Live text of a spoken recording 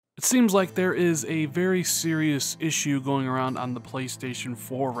It seems like there is a very serious issue going around on the PlayStation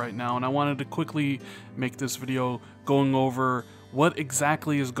 4 right now, and I wanted to quickly make this video going over what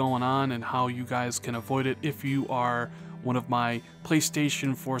exactly is going on and how you guys can avoid it if you are one of my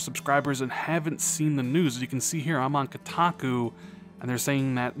PlayStation 4 subscribers and haven't seen the news. As you can see here, I'm on Kotaku, and they're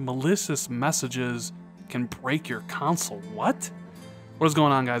saying that malicious messages can break your console. What? What is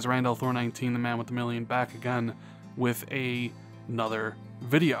going on, guys? Randall Thor 19, the man with the million, back again with another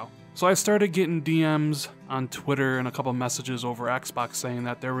video. So I started getting DMs on Twitter and a couple messages over Xbox saying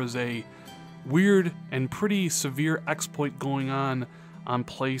that there was a weird and pretty severe exploit going on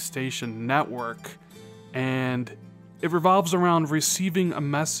PlayStation Network, and it revolves around receiving a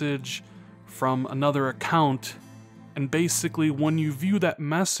message from another account, and basically when you view that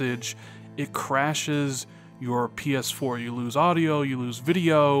message, it crashes your PS4. You lose audio, you lose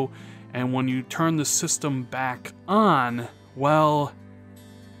video, and when you turn the system back on, well,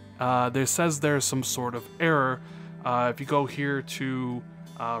 there says there's some sort of error. If you go here to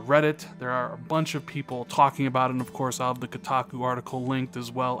Reddit, there are a bunch of people talking about it, and of course I'll have the Kotaku article linked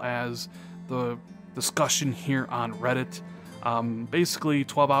as well as the discussion here on Reddit. Basically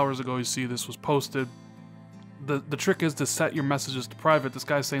 12 hours ago you see this was posted. The trick is to set your messages to private. This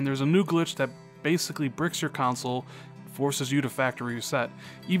guy's saying there's a new glitch that basically bricks your console, forces you to factory reset.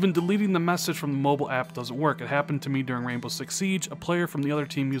 Even deleting the message from the mobile app doesn't work. It happened to me during Rainbow Six Siege. A player from the other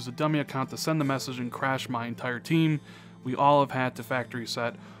team used a dummy account to send the message and crash my entire team. We all have had to factory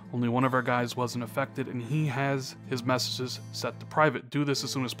reset. Only one of our guys wasn't affected, and he has his messages set to private. Do this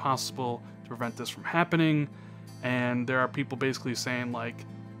as soon as possible to prevent this from happening. And there are people basically saying like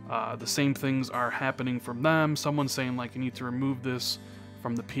the same things are happening from them. Someone's saying like you need to remove this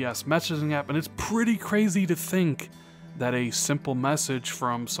from the PS messaging app, and it's pretty crazy to think that a simple message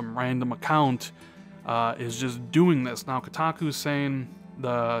from some random account is just doing this. Now Kotaku's saying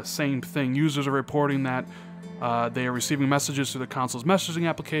the same thing. Users are reporting that they are receiving messages through the console's messaging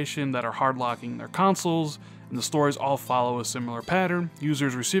application that are hard locking their consoles, and the stories all follow a similar pattern.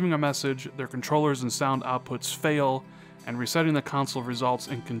 Users receiving a message, their controllers and sound outputs fail, and resetting the console results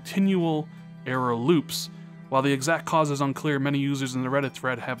in continual error loops. While the exact cause is unclear, many users in the Reddit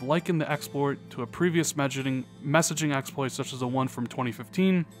thread have likened the exploit to a previous messaging exploit such as the one from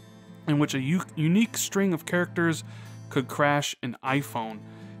 2015, in which a unique string of characters could crash an iPhone.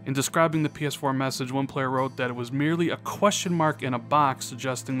 In describing the PS4 message, one player wrote that it was merely a question mark in a box,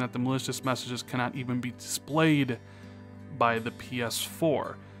 suggesting that the malicious messages cannot even be displayed by the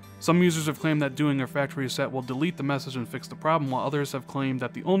PS4. Some users have claimed that doing a factory reset will delete the message and fix the problem, while others have claimed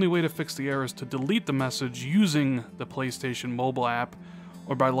that the only way to fix the error is to delete the message using the PlayStation mobile app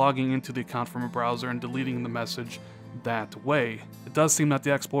or by logging into the account from a browser and deleting the message that way. It does seem that the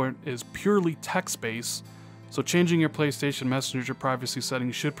exploit is purely text-based, so changing your PlayStation Messenger privacy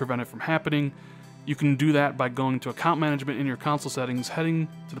settings should prevent it from happening. You can do that by going to account management in your console settings, heading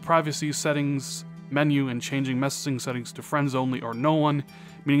to the privacy settings menu and changing messaging settings to friends only or no one,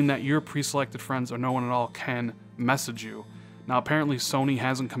 meaning that your pre-selected friends or no one at all can message you. Now apparently Sony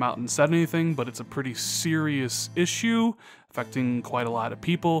hasn't come out and said anything, but it's a pretty serious issue affecting quite a lot of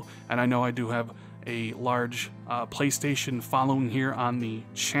people, and I know I do have a large PlayStation following here on the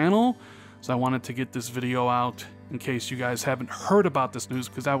channel, so I wanted to get this video out in case you guys haven't heard about this news,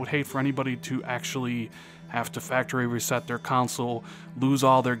 because I would hate for anybody to actually have to factory reset their console, lose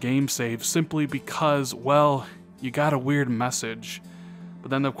all their game saves simply because, well, you got a weird message.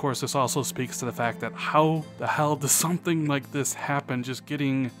 But then of course this also speaks to the fact that how the hell does something like this happen? Just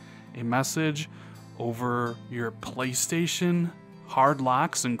getting a message over your PlayStation hard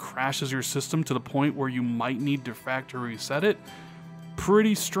locks and crashes your system to the point where you might need to factory reset it?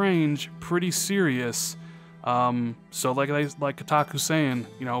 Pretty strange, pretty serious. So like Kotaku's saying,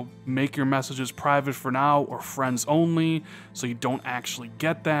 you know, make your messages private for now or friends only so you don't actually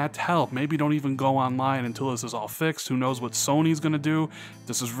get that. Hell, maybe don't even go online until this is all fixed. Who knows what Sony's gonna do? If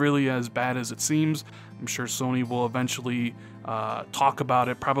this is really as bad as it seems, I'm sure Sony will eventually talk about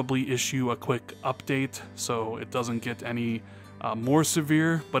it, probably issue a quick update so it doesn't get any more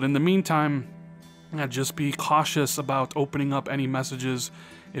severe. But in the meantime, just be cautious about opening up any messages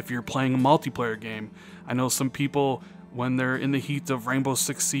if you're playing a multiplayer game. I know some people, when they're in the heat of Rainbow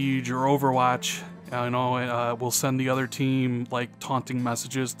Six Siege or Overwatch, will send the other team like taunting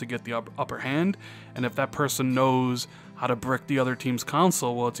messages to get the upper hand, and if that person knows how to brick the other team's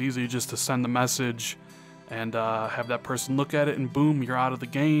console, well, it's easy just to send the message and have that person look at it and boom, you're out of the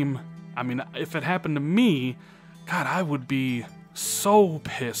game. I mean, if it happened to me, God, I would be so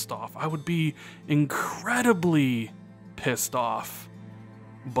pissed off. I would be incredibly pissed off.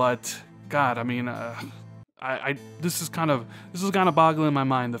 But God, I mean, this is kind of boggling my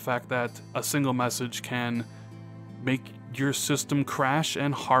mind, the fact that a single message can make your system crash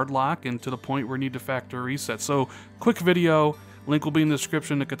and hard lock, and to the point where you need to factory reset. So quick video, link will be in the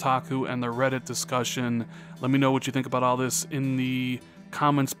description to Kotaku and the Reddit discussion. Let me know what you think about all this in the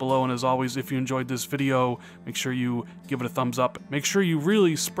comments below, and as always, if you enjoyed this video, make sure you give it a thumbs up. Make sure you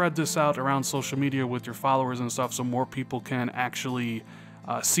really spread this out around social media with your followers and stuff, so more people can actually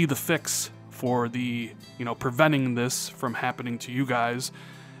see the fix for the, preventing this from happening to you guys.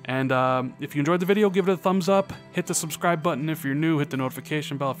 And if you enjoyed the video, give it a thumbs up, hit the subscribe button if you're new, hit the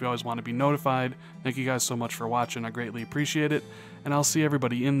notification bell if you always want to be notified. Thank you guys so much for watching, I greatly appreciate it, and I'll see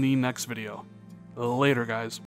everybody in the next video. Later, guys.